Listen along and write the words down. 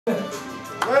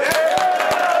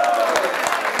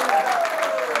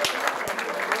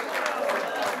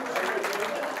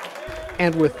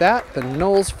And with that, the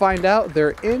Noles find out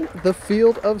they're in the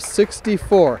field of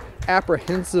 64.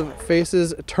 Apprehensive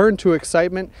faces turn to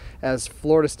excitement as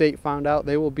Florida State found out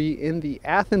they will be in the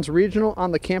Athens Regional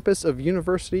on the campus of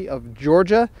University of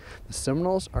Georgia. The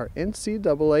Seminoles are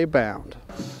NCAA bound.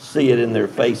 See it in their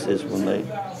faces when they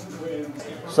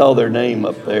saw their name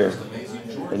up there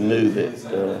and knew that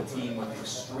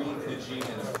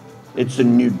it's a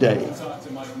new day.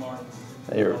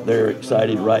 They're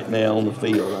excited right now on the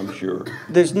field, I'm sure.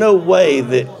 There's no way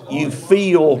that you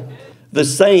feel the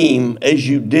same as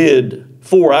you did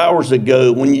 4 hours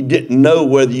ago when you didn't know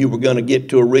whether you were going to get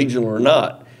to a regional or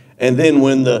not. And then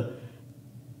when the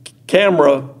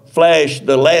camera flashed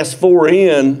the last four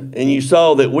in and you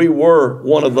saw that we were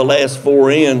one of the last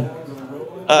four in,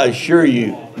 I assure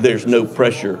you there's no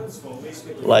pressure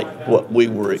like what we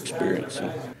were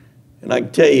experiencing. And I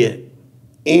can tell you,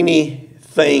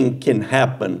 anything can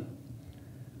happen.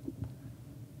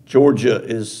 Georgia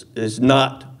is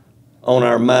not on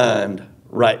our mind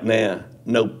right now,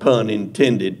 no pun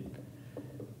intended.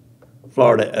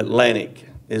 Florida Atlantic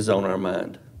is on our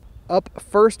mind. Up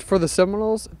first for the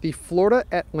Seminoles, the Florida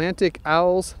Atlantic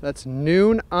Owls. That's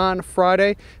noon on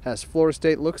Friday as Florida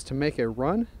State looks to make a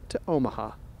run to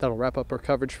Omaha. That'll wrap up our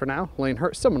coverage for now. Lane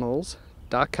Hurt,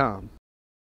 Seminoles.com.